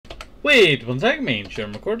Wait, one second, main sure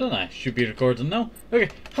I'm recording. I should be recording now. Okay,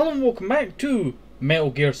 hello and welcome back to Metal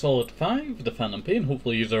Gear Solid 5, The Phantom Pain.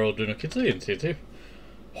 Hopefully you are all doing okay today and stay safe.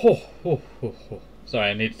 Sorry,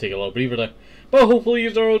 I need to take a little breather there. But hopefully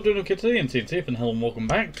you are all doing okay today and staying safe, and hello and welcome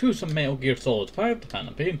back to some Metal Gear Solid 5, The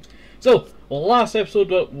Phantom Pain. So, last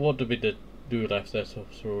episode, what did we do last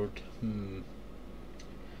episode?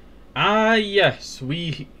 Ah yes,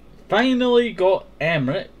 we finally got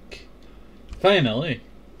Emmerich. Finally.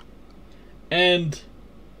 And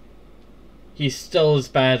he's still as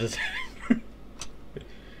bad as ever.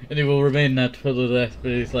 And he will remain that for the rest of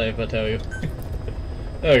his life, I tell you.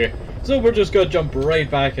 Okay, so we're just gonna jump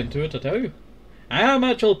right back into it, I tell you. I am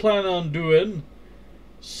actually planning on doing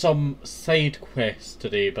some side quests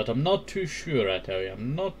today, but I'm not too sure, I tell you.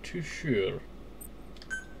 I'm not too sure.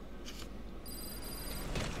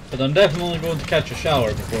 But I'm definitely going to catch a shower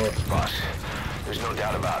before. Boss, there's no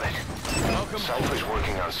doubt about it. Cypher's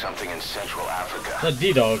working on something in Central Africa. That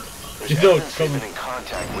D-Dog. D-Dog's coming in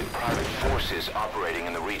contact with private forces operating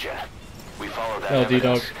in the region. We follow that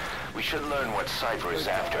evidence. We should learn what Cypher is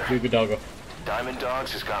after. Good doggo. Diamond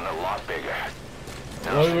Dogs has gotten a lot bigger.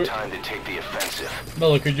 Now's the time to take the offensive.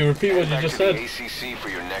 Miller, could you repeat what you just said? The ACC for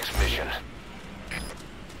your next mission.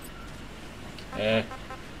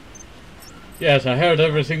 Yes, I heard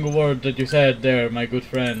every single word that you said there, my good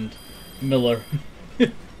friend, Miller.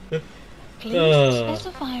 Please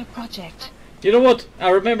specify a project. You know what? I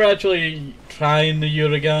remember actually trying the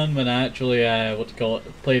Ushering when I actually,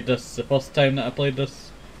 played this the first time that I played this.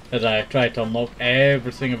 As I tried to unlock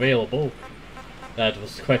everything available. That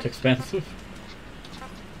was quite expensive.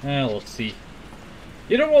 Let's see.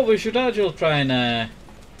 You know what? We should actually try and,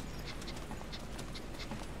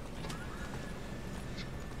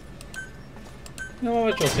 No,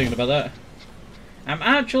 I'm actually thinking about that. I'm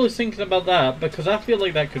actually thinking about that because I feel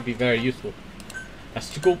like that could be very useful. A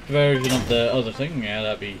scoped version of the other thing, yeah,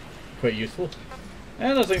 that'd be quite useful.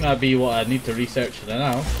 And I think that'd be what I need to research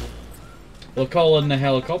now. We'll call in the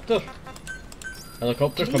helicopter.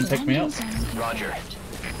 Helicopter, come pick me up. Roger.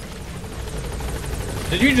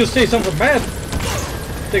 Did you just say something bad?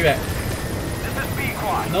 Take that. This is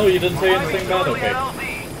B-Quad. No, you didn't say anything bad, okay.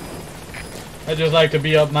 I just like to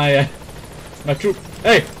be up my, my troop.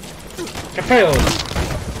 Hey! Capel!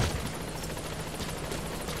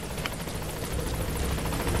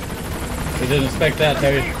 They didn't expect that,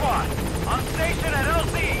 tell you. On station at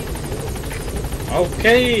LZ.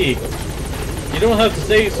 Okay! You don't have to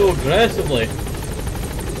say it so aggressively.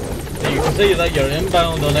 You can say that you're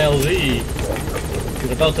inbound on LZ.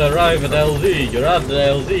 You're about to arrive at LZ. You're at the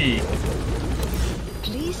LZ.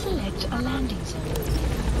 Please select a landing zone.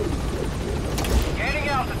 Gaining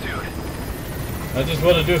altitude. I just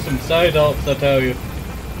want to do some side ops, I tell you.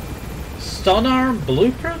 Stun arm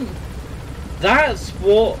blueprint? That's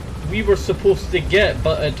what we were supposed to get,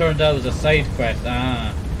 but it turned out it was a side quest.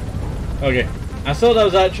 Ah. Okay. I thought that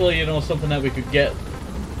was actually, you know, something that we could get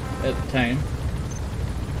at the time.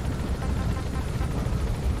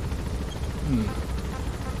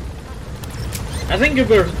 I think if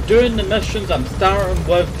we're doing the missions, I'm starting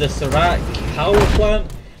with the Serac power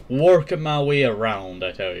plant, working my way around,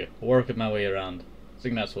 I tell you. Working my way around. I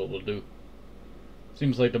think that's what we'll do.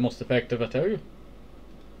 Seems like the most effective, I tell you.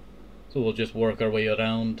 So we'll just work our way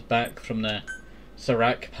around back from the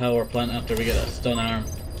Serac power plant after we get that stun arm.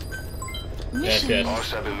 Yes.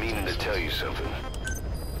 Boss, I've been meaning to tell you something.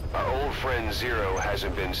 Our old friend Zero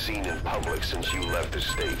hasn't been seen in public since you left the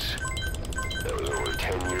States. That was over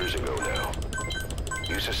 10 years ago now.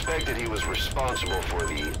 You suspected he was responsible for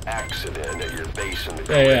the accident at your base in the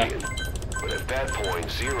Caribbean. But at that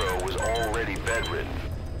point, Zero was already bedridden.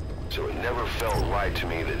 So it never felt right to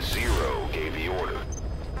me that Zero gave the order.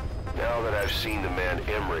 Now that I've seen the man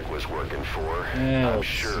Emmerich was working for, I'm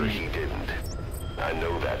sure he didn't. I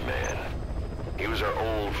know that man. He was our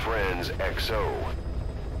old friend's XO.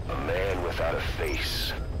 A man without a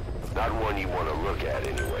face. Not one you want to look at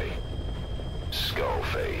anyway.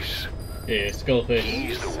 Skullface. Yeah, Skullface.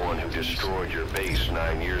 He's the one who destroyed your base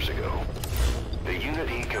 9 years ago. The unit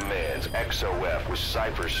he commands, XOF, was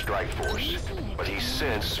Cypher's strike force. But he's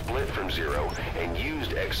since split from Zero and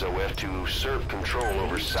used XOF to usurp control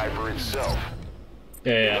over Cypher itself.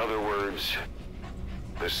 In other words,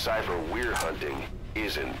 the Cypher we're hunting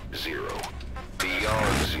isn't Zero.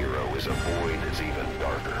 Beyond Zero is a void that's even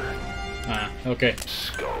darker. Ah, okay.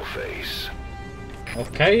 Skullface.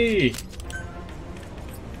 Okay.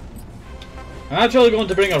 I'm actually going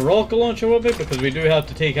to bring a rocket launcher with me because we do have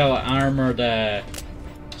to take out armored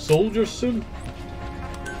soldiers soon.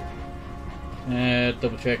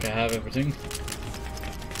 Double check I have everything.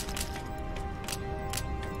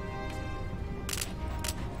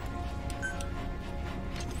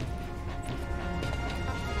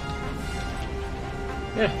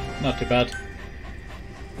 Yeah, not too bad.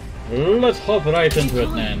 Let's hop right into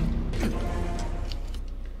it, man.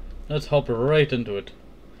 Let's hop right into it.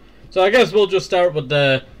 So I guess we'll just start with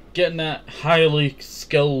getting that highly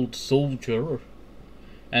skilled soldier,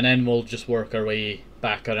 and then we'll just work our way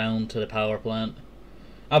back around to the power plant.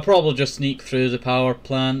 I'll probably just sneak through the power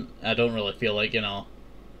plant. I don't really feel like, you know,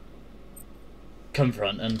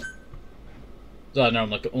 confronting. So I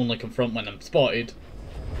normally only confront when I'm spotted.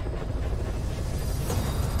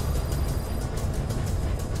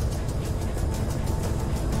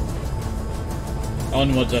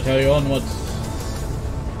 Onwards, I tell you, onwards.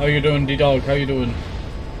 How you doing, D-Dog? How you doing?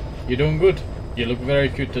 You doing good? You look very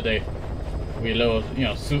cute today. We love, you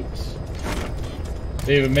know, suits.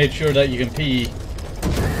 They even made sure that you can pee.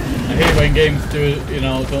 I hate when games do, you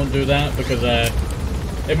know, don't do that because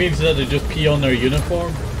it means that they just pee on their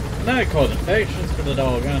uniform. And that causes infections for the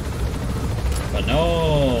dog, huh? But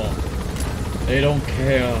no, they don't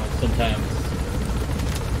care sometimes.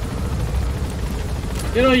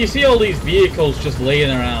 You know, you see all these vehicles just laying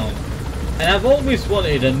around, and I've always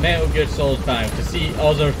wanted in Metal Gear Solid 5 to see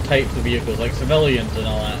other types of vehicles, like civilians and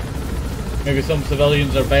all that. Maybe some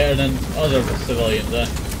civilians are better than other civilians, eh?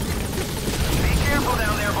 Be careful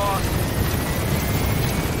down there, boss.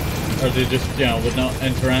 Or they just, you know, would not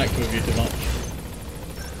interact with you too much.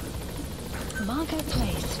 Marker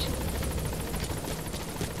placed.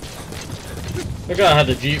 Look, I had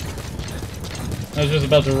the Jeep. I was just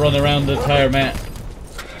about to run around the entire map.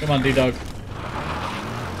 Come on, D-Dog.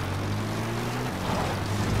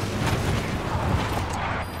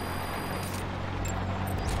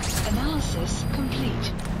 Analysis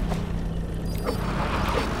complete.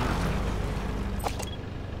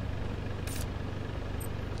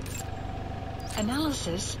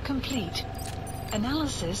 Analysis complete.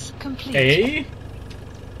 Analysis complete. Hey?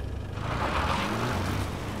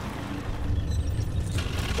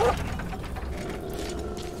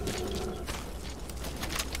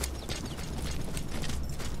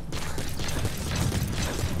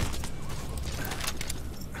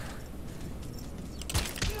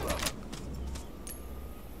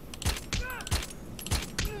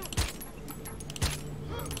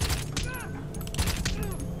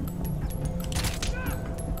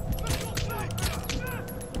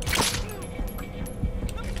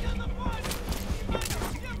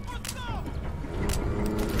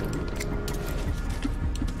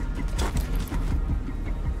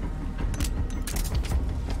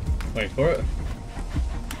 Wait for it.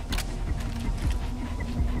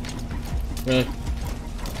 Really?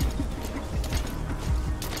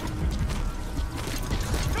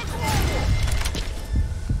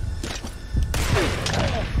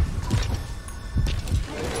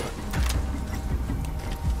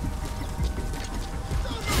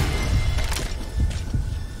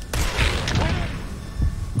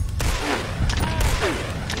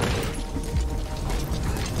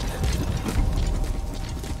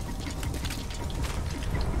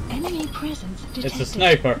 Enemy presence detected. It's a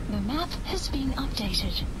sniper. The map has been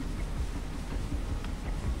updated.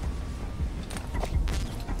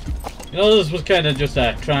 You know, this was kind of just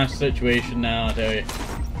a trash situation now, I tell you.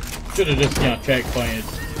 Should have just, you know, checkpointed.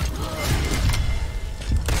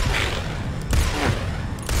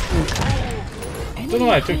 Don't know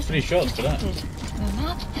why I took 3 shots for that. The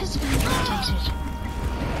map has been updated.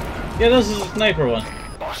 Yeah, this is a sniper one.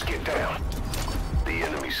 Boss, get down. The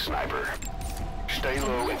enemy sniper. Stay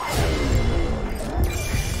low and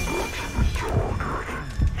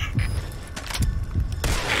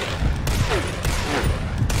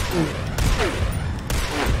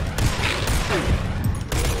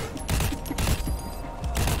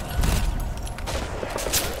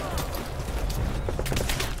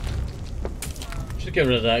Should get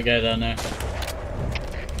rid of that guy down there.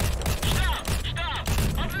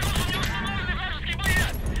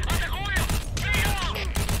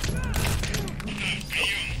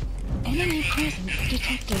 Enemy presence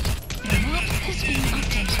detected. The map has been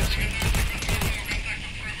updated.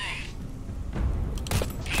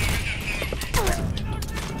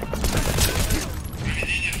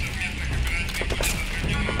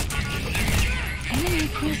 Enemy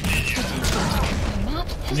presence detected. The map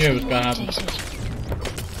has Knew it been was gonna happen. updated.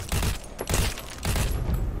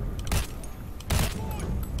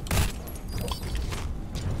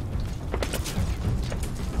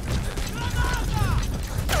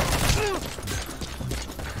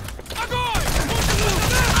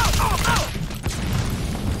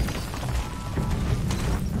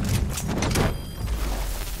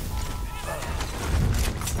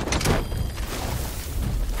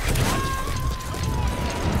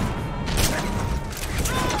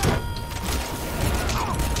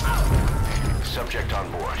 subject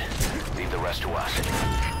on board. Leave the rest to us.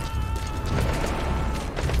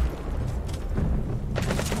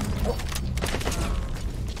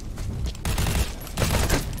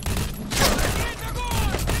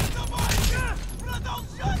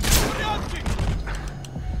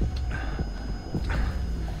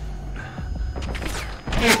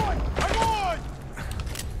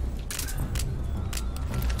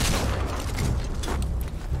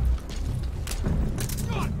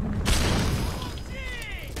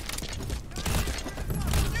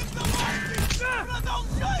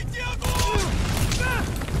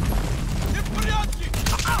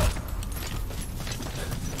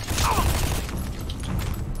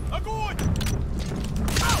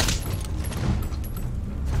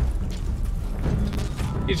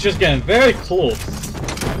 He's just getting very close.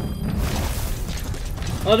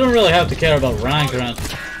 I don't really have to care about rank around.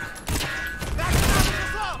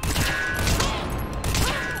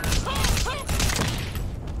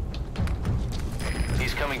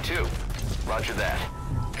 He's coming too. Roger that.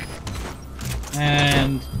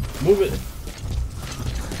 And move it.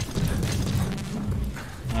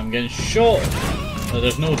 I'm getting shot. But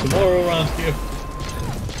there's no tomorrow around here.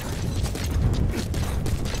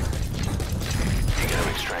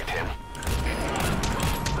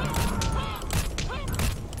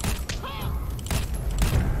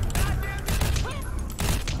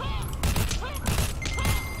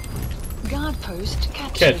 Guard post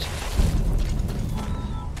captured. Kid.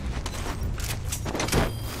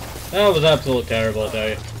 That was absolutely terrible, I tell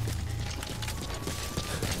you.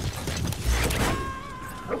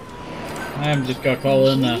 I'm just gonna call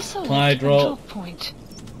in the supply drop.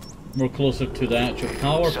 More closer to the actual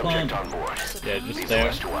power plant. Yeah, just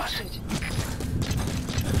there.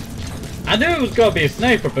 I knew it was gonna be a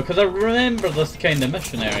sniper because I remember this kind of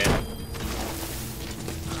mission area.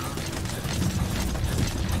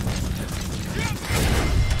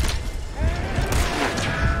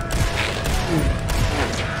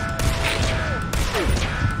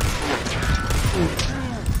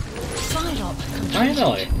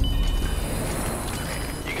 Finally!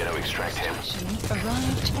 You gotta extract him.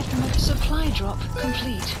 Arrived at the supply drop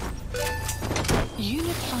complete.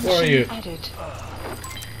 Unit function Where are you? added.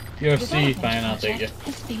 You're C, fine, I'll take you.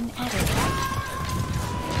 Has been added.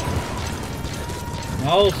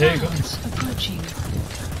 I'll take him. Clouds approaching.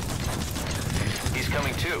 He's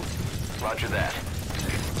coming too. Roger that.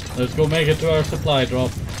 Let's go make it to our supply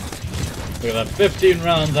drop. We got 15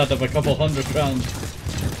 rounds out of a couple hundred rounds.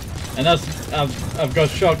 And that's, I've got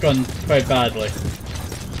shotgun quite badly.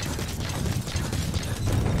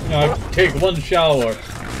 You know, I take one shower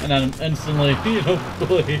and then I'm instantly, you know,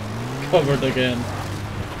 fully covered again.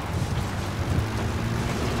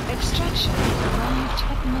 Extraction arrived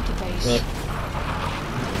at mother base. Really?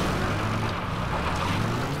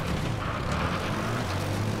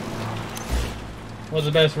 What's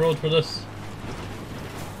the best road for this?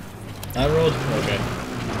 That road? Okay.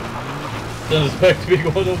 Didn't expect to be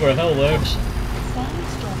going over a hill there.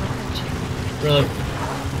 Really?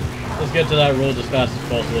 Let's get to that road as fast as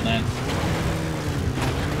possible then.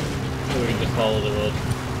 So we can just follow the road.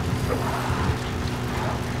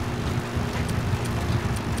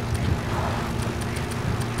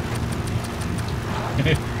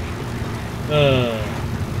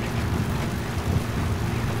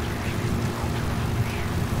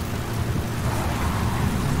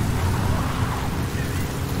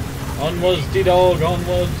 Onwards, D-Dog,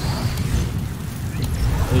 onwards.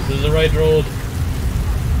 This is the right road.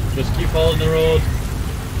 Just keep following the road.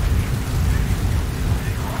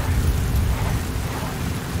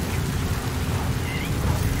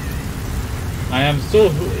 I am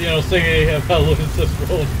so, you know, thinking about losing this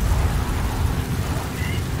road.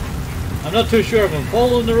 I'm not too sure if I'm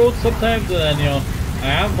following the road sometimes, and then, you know, I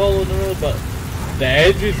am following the road, but the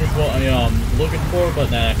edges is what, you know, I'm looking for, but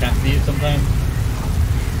then I can't see it sometimes.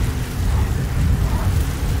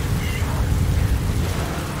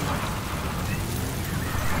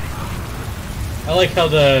 I like how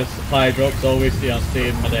the supply drops always stay on stay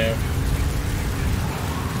in midair.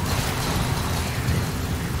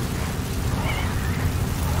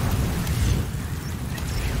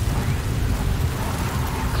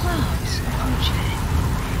 Clouds approaching.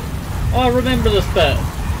 Oh, I remember this bit.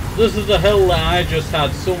 This is the hill that I just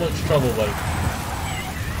had so much trouble with.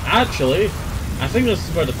 Actually, I think this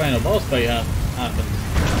is where the final boss fight happens.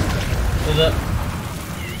 Is it?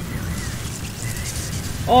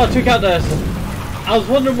 Oh, I took out this. I was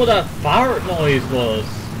wondering what that fart noise was.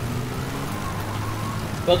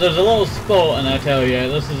 But there's a little spot, and I tell you,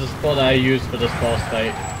 this is the spot that I used for this boss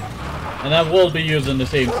fight. And I will be using the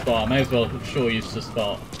same spot. I might as well show you the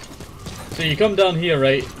spot. So you come down here,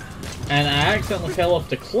 right? and I accidentally fell off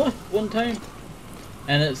the cliff one time,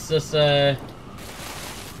 and it's this that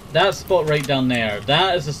spot right down there.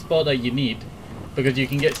 That is the spot that you need, because you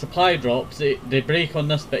can get supply drops. They break on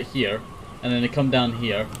this bit here, and then they come down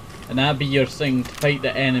here, and that'd be your thing to fight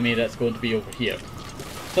the enemy that's going to be over here.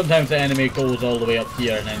 Sometimes the enemy goes all the way up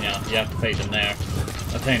here, and then you have to fight them there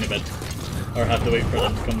a tiny bit, or have to wait for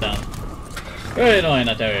them to come down. Very annoying,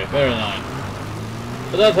 I tell you, very annoying.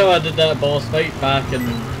 But that's how I did that boss fight back in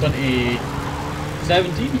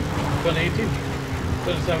 2017, 2018,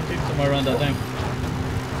 2017, somewhere around that time.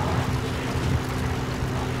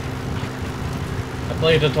 I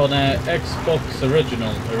played it on Xbox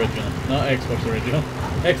original, not Xbox original,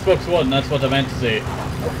 Xbox One, that's what I meant to say.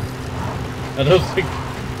 I don't think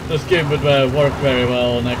this game would work very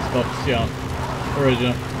well on Xbox,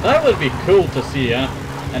 original. That would be cool to see,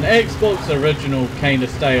 an Xbox original kind of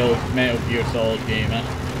style Metal Gear Solid game,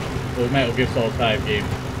 or Metal Gear Solid 5 game.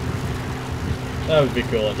 That would be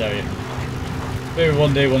cool, I tell you. Maybe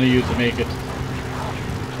one day when I use to make it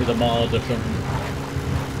with a mod or something.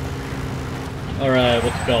 Or what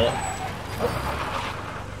you call it?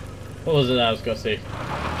 What was it I was gonna say?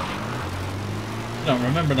 I don't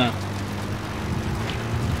remember now.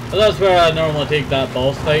 But that's where I normally take that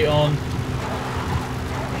boss fight on.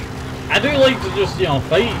 I do like to just,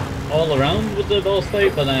 fight all around with the boss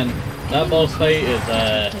fight, but then that boss fight is,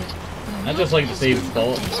 I just like to save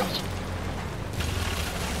spots.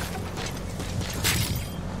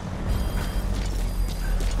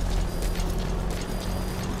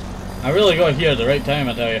 I really got here at the right time,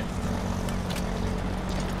 I tell you.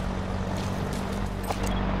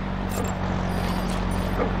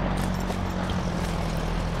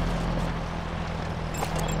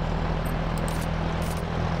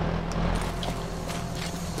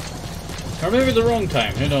 Or maybe the wrong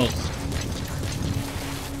time, who knows?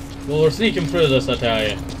 Well, we're sneaking through this, I tell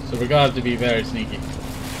you. So we're gonna have to be very sneaky.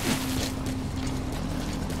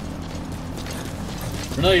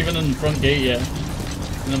 We're not even in the front gate yet.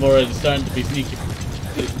 And I'm already starting to be sneaky.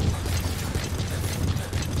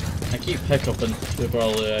 I keep hiccuping before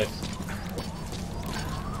all the ice.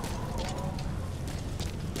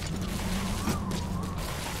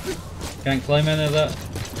 Can't climb any of that.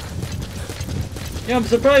 Yeah, I'm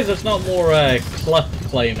surprised there's not more cliff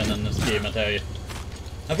climbing in this game, I tell you.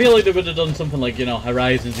 I feel like they would have done something like,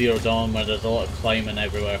 Horizon Zero Dawn, where there's a lot of climbing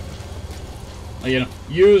everywhere. Like,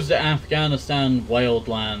 use the Afghanistan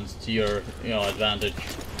wildlands to your, advantage.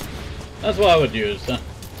 That's what I would use, huh?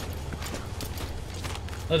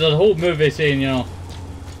 There's a whole movie saying,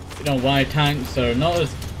 why tanks are not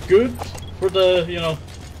as good for the,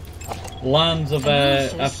 lands of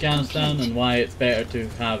Afghanistan, and why it's better to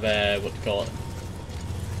have,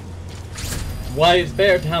 why it's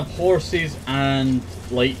better to have horses and,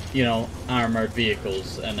 armored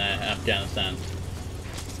vehicles in Afghanistan.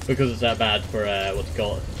 Because it's that bad for,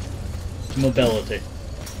 mobility.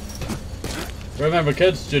 Remember,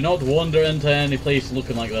 kids, do not wander into any place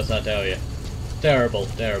looking like this, I tell you. Terrible,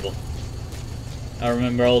 terrible. I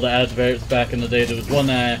remember all the adverts back in the day. There was one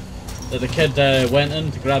that the kid went in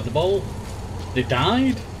to grab the ball. They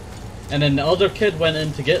died. And then the other kid went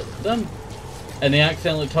in to get them. And they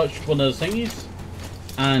accidentally touched one of the thingies.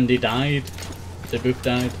 And they died. They both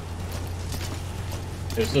died.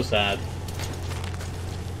 It was so sad.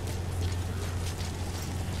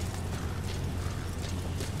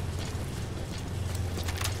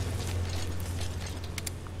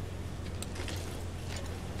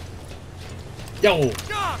 Yo!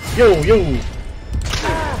 Yo, yo!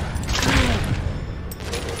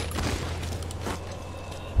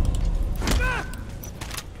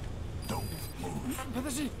 Don't move.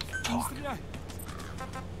 Talk.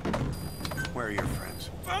 Where are your friends?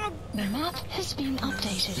 The map has been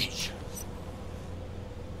updated.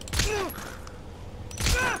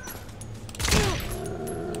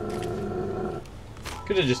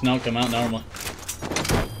 Could have just knocked him out normally.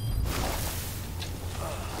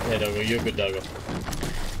 Yeah, doggo, you're a good doggo.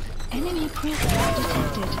 Enemy presence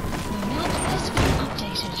detected. The map has been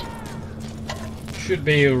updated. Should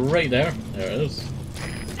be right there. There it is.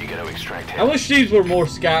 You gotta extract him. I wish these were more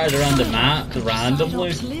scattered around the map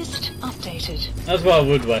randomly. List updated. That's what I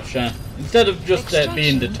would wish, instead of just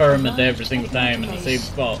being determined every single time in the same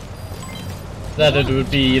spot. That it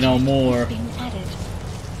would be, more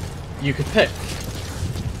you could pick.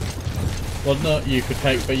 Well, not you could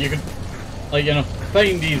pick, but you could,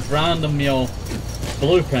 find these random,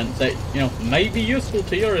 blueprints that, might be useful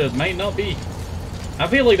to you or it might not be. I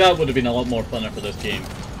feel like that would have been a lot more funner for this game.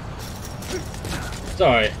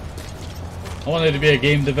 Sorry. I wanted to be a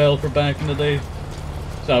game developer back in the day.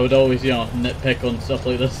 So I would always, nitpick on stuff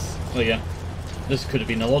like this. Like, this could have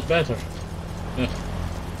been a lot better. Yeah.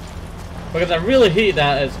 Because I really hate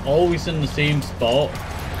that it's always in the same spot.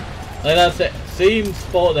 Like that's the same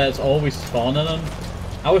spot that it's always spawning in.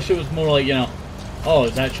 I wish it was more like, you know, oh,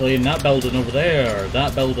 it's actually in that building over there, or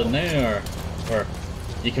that building there, or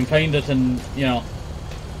you can find it in, you know,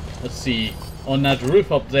 let's see, on that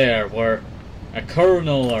roof up there where a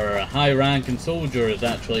colonel or a high-ranking soldier is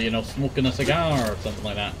actually, you know, smoking a cigar or something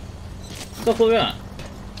like that. Stuff like that.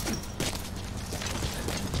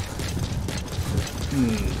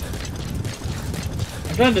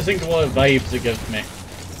 I'm trying to think of what vibes it gives me.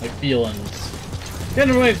 Like feelings. Kind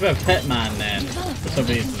of reminds me of Hitman then, for some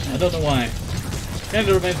reason. I don't know why. Kind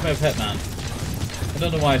of reminds me of Hitman. I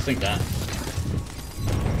don't know why I think that.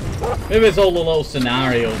 Maybe it's all the little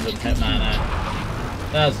scenarios in Hitman.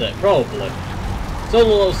 That's it, probably. It's all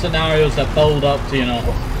the little scenarios that build up to, you know,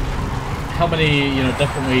 how many, you know,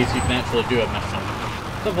 different ways you can actually do a mission.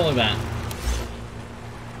 Something like that.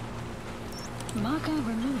 Marker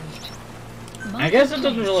removed. I guess it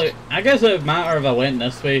doesn't really. I guess it would matter if I went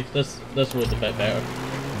this way. This road's a bit better.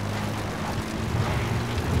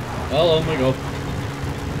 Well, on we go.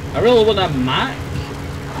 I really want a Mac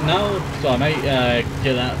now, so I might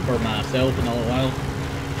get that for myself in a little while.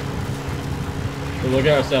 So we'll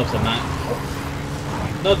get ourselves a Mac.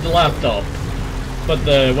 Not the laptop, but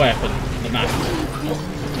the weapon, the Mac.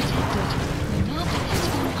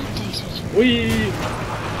 Whee!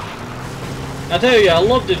 I tell you, I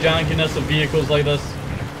love the jankiness of vehicles like this.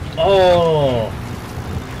 Oh,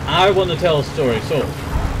 I want to tell a story. So,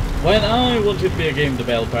 when I wanted to be a game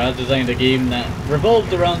developer, I designed a game that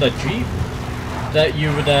revolved around a Jeep that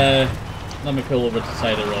you would, let me pull over to the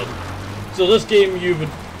side of the road. So this game, you would,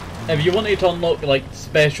 if you wanted to unlock like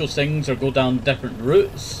special things or go down different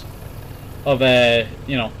routes of,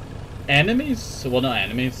 you know, enemies. Well, not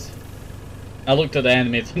enemies. I looked at the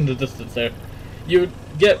enemies in the distance there. You would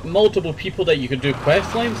get multiple people that you could do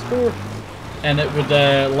quest lines for, and it would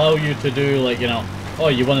allow you to do, like, you know, oh,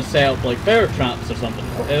 you want to set up like bear traps or something.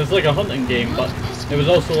 It was like a hunting game, but it was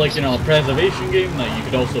also like, you know, a preservation game that you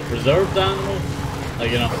could also preserve the animals,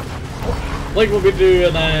 like, you know, like what we do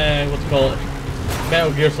in what's it called,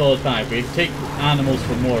 Metal Gear Solid 5. We take animals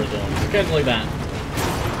from war zones, kind of like that.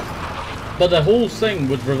 But the whole thing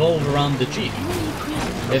would revolve around the Jeep.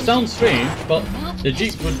 It sounds strange, but the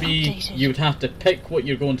Jeep would be, you would have to pick what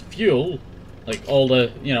you're going to fuel, like all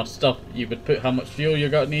the, you know, stuff you would put, how much fuel you're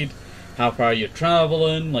going to need, how far you're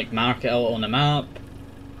traveling, like mark it out on the map,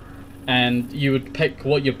 and you would pick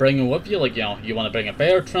what you're bringing with you, like, you know, you want to bring a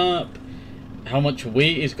bear trap, how much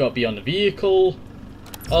weight is got to be on the vehicle,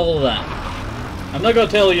 all of that. I'm not going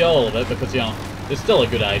to tell you all of it because, you know, it's still a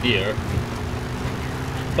good idea,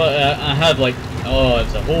 but I had like, oh,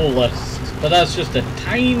 it's a whole list. But that's just a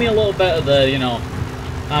tiny little bit of the, you know,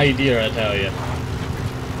 idea, I tell you.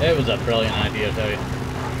 It was a brilliant idea, I tell you.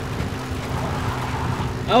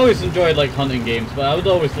 I always enjoyed, like, hunting games, but I would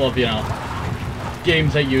always love, you know,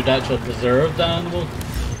 games that you'd actually preserve the animal.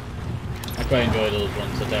 I quite enjoy those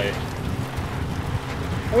ones, I tell you.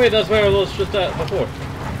 Oh wait, that's where I was just at before.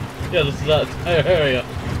 Yeah, this is that area.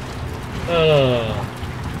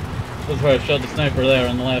 That's where I shot the sniper there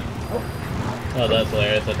on the left. Oh, that's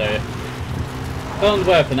hilarious, I tell you. Found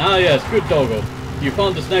weapon. Ah yes, good doggo. You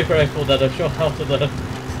found the sniper rifle that I shot out of the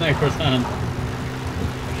sniper's hand.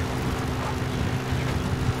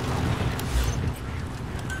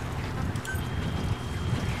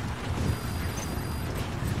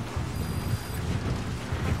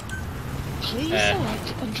 Please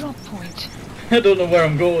select a drop point. I don't know where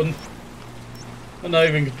I'm going. I'm not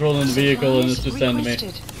even controlling the vehicle and it's just sending me,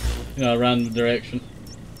 you know, a random direction.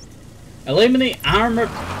 Eliminate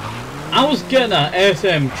armored. I was getting a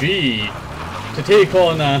SMG to take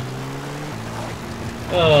on a.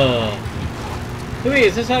 Wait,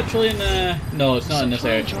 is this actually in the? No, it's not in this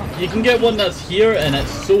area. You can get one that's here, and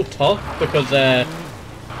it's so tough because the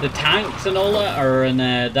tanks and all that are in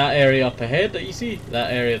that area up ahead that you see.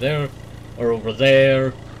 That area there, or over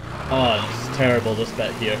there. Oh, it's terrible, this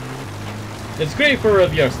bit here. It's great for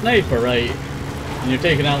if you're a sniper, right? And you're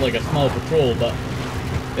taking out like a small patrol, but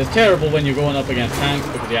it's terrible when you're going up against tanks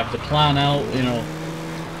because you have to plan out, you know.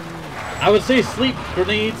 I would say sleep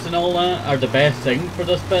grenades and all that are the best thing for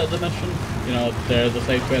this bit of the mission. You know, there's a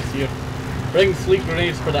side quest here. Bring sleep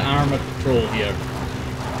grenades for the armored patrol here.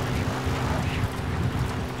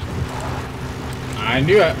 I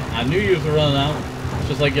knew it. I knew you were running out. It's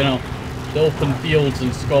just like, you know, the open fields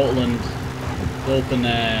in Scotland. The open,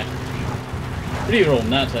 free roam,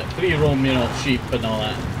 that's it. Free roam, you know, sheep and all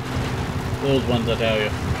that. Those ones, I tell you.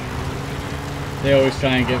 They always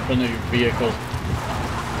try and get in front of your vehicle.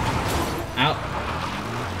 Ow.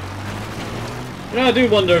 You know, I do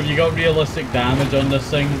wonder if you got realistic damage on this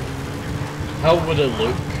thing, how would it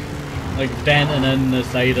look? Like denting in the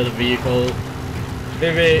side of the vehicle.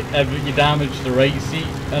 Maybe if you damage the right seat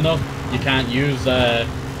enough, you can't use,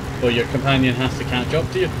 well, your companion has to catch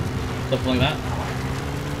up to you. Something like that.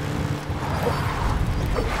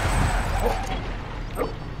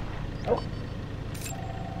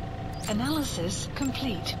 Analysis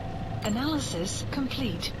complete. Analysis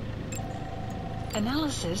complete.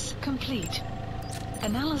 Analysis complete.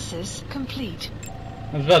 Analysis complete.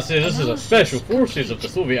 I was about to say, this is a special forces of the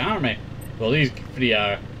Soviet Army. Well, these three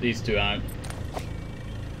are. These two aren't.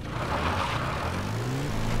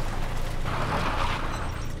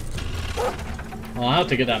 Well, I'll have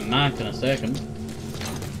to get that Mac in a second.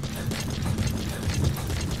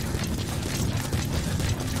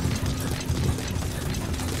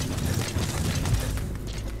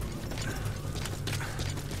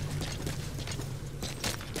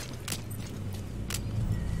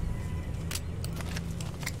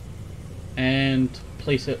 And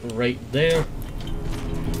place it right there.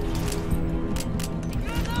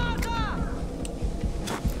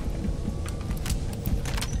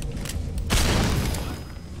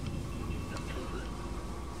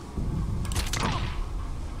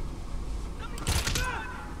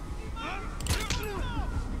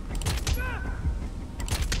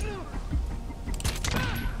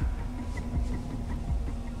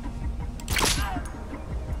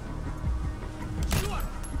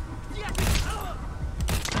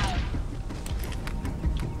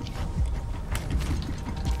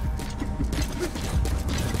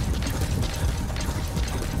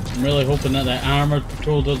 I'm really hoping that that armored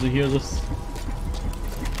patrol doesn't hear this.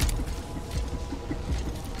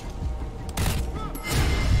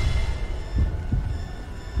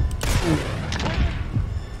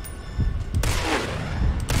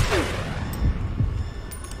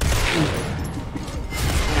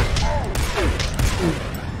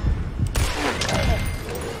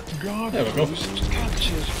 There we go.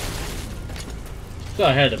 So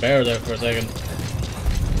I heard a bear there for a second.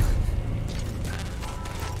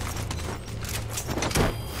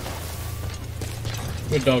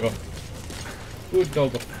 Good doggo. Good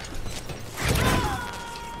doggo.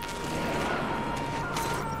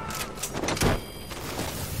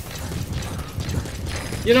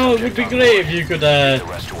 You know, it would be great if you could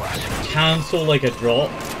cancel like a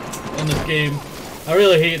drop in this game. I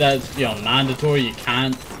really hate that it's, you know, mandatory. You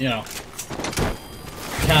can't, you know,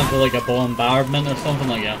 cancel like a bombardment or something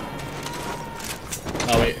like that.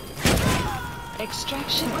 Oh wait.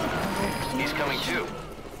 Extraction. He's coming too.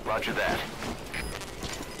 Roger that.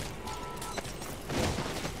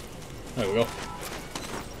 There we go.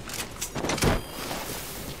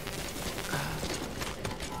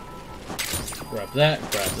 Grab that,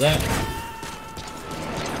 grab that.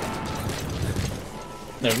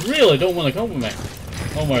 They really don't want to come with me.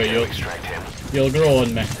 Don't worry, you'll grow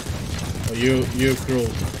on me. Or you grow.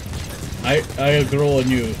 I'll grow on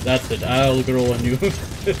you. That's it, I'll grow on you.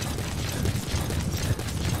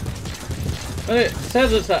 But it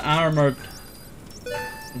says it's an armored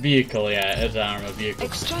vehicle, yeah, it is an armored vehicle.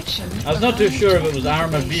 Extraction. I was not too sure if it was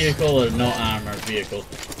armored vehicle or not armored vehicle.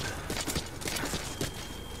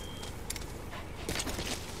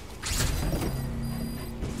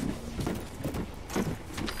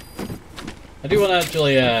 I do want to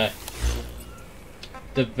actually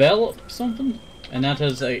develop something, and that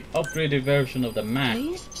is a upgraded version of the Mac.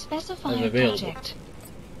 Please specify Is available. project.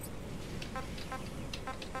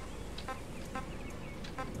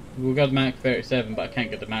 We've got Mac 37, but I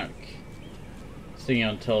can't get the Mac thingy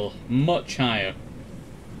until much higher.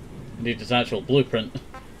 I need its actual blueprint.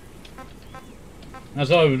 I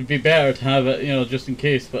thought it would be better to have it, you know, just in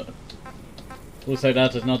case, but looks like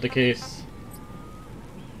that is not the case.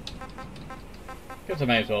 Guess I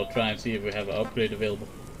might as well try and see if we have an upgrade available.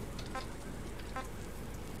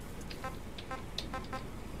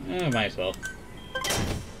 Might as well.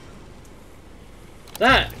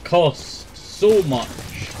 That costs so much.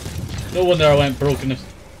 No wonder I went broke in this.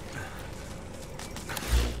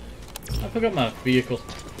 I forgot my vehicle.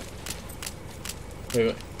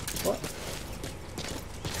 Wait. What?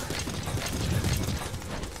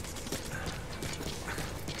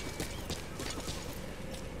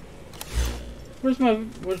 Where's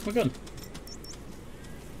my gun?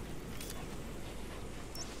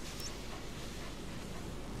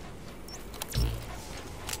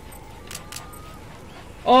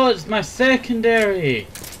 Oh, it's my secondary!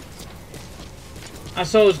 I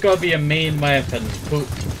thought it was gotta be a main weapon.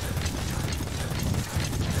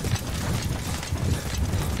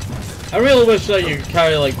 I really wish that you could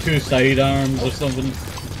carry like 2 sidearms or something.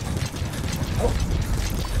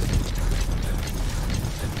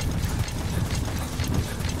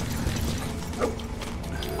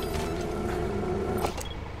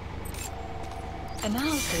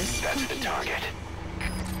 That's the target.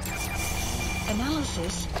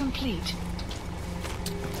 Analysis complete.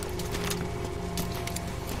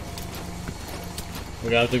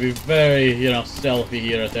 We have to be very, stealthy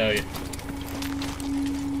here, I tell you.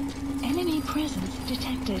 Enemy presence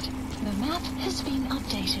detected. The map has been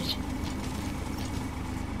updated.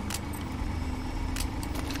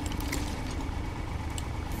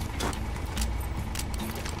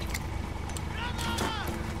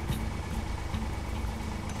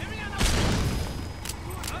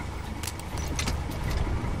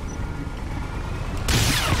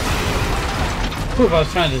 I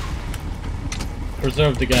was trying to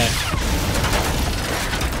preserve the guy.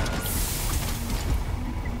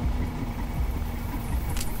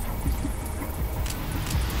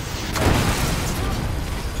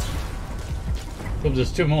 Oops,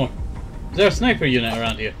 there's two more. Is there a sniper unit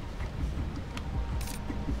around here?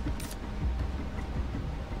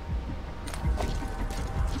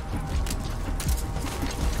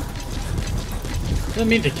 Didn't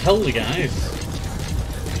mean to kill the guys.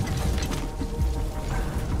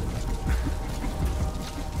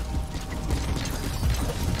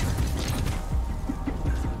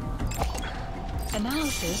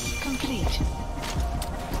 Analysis complete.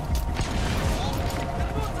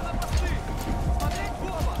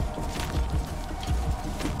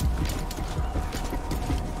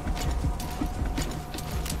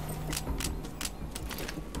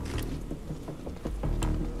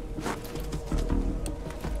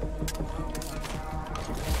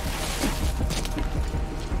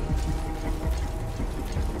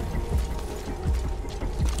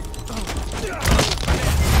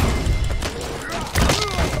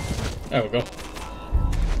 There we go.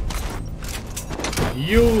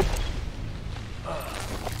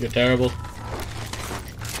 You're terrible.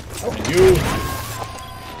 And you.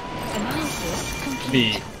 Analysis complete.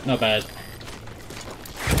 B. Not bad.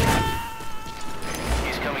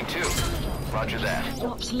 He's coming too. Roger that.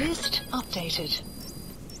 Ops list updated.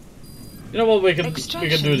 You know what? We can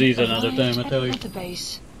do these another time. I tell you. At the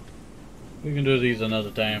base. We can do these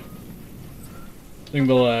another time. I think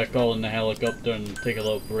we'll call in the helicopter and take a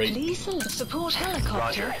little break. Please support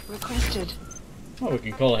helicopter requested. Oh, we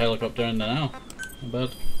can call a helicopter in there now. Not bad.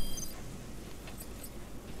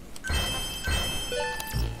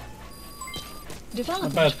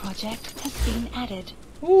 Development project has been added.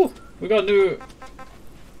 Ooh, we got new.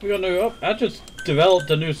 Oh, I just developed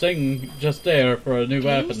a new thing just there for a new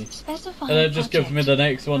weapon, and it just gives me the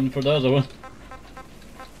next one for the other one.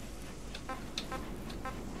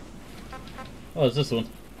 Oh, it's this one.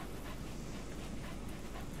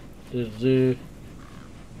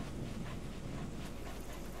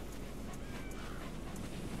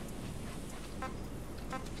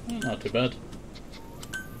 Not too bad.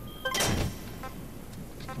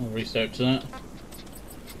 I'll research that.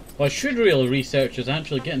 What I should really research is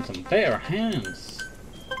actually getting some better hands.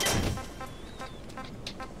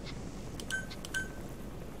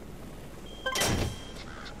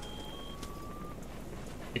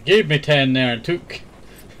 It gave me 10 there and took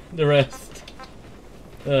the rest.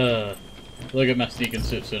 Look at my sneaking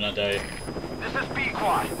suit soon I die. This is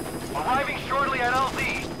B-Quad. Arriving shortly at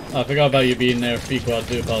LZ. Oh, I forgot about you being there, P-Quad,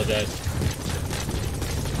 do apologise.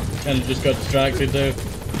 Kinda just got distracted though.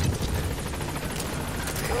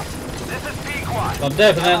 This is B-Quad. I'm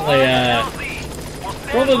definitely,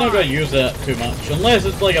 probably not going to use that too much. Unless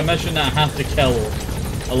it's like a mission that I have to kill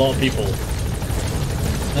a lot of people.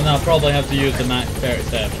 Then I'll probably have to use the Mach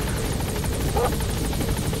 37.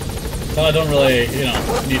 But I don't really,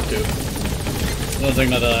 need to. I don't think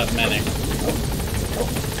there are that many.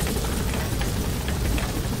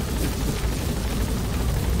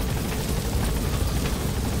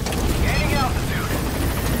 Gaining altitude.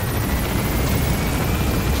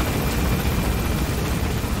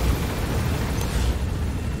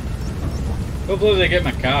 Hopefully they get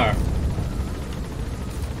my car.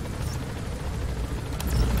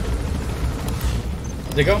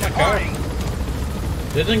 They got my car.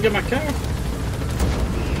 They didn't get my car.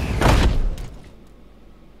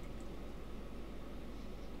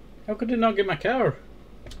 How could they not get my car?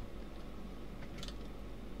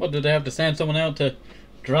 What, did they have to send someone out to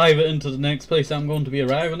drive it into the next place I'm going to be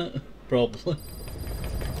arriving at? Probably.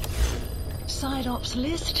 Side ops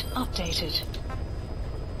list updated.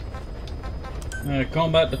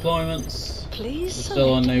 Combat deployments. Please We're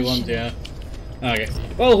still on new ones, yeah. Okay.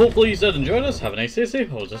 Well, hopefully you did enjoy this. Have a nice day, safe,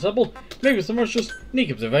 hold us supple. Maybe some more just need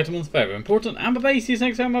keeps the vitamins very important. And bye bye. See you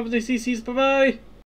next time. Have a nice day. Bye bye.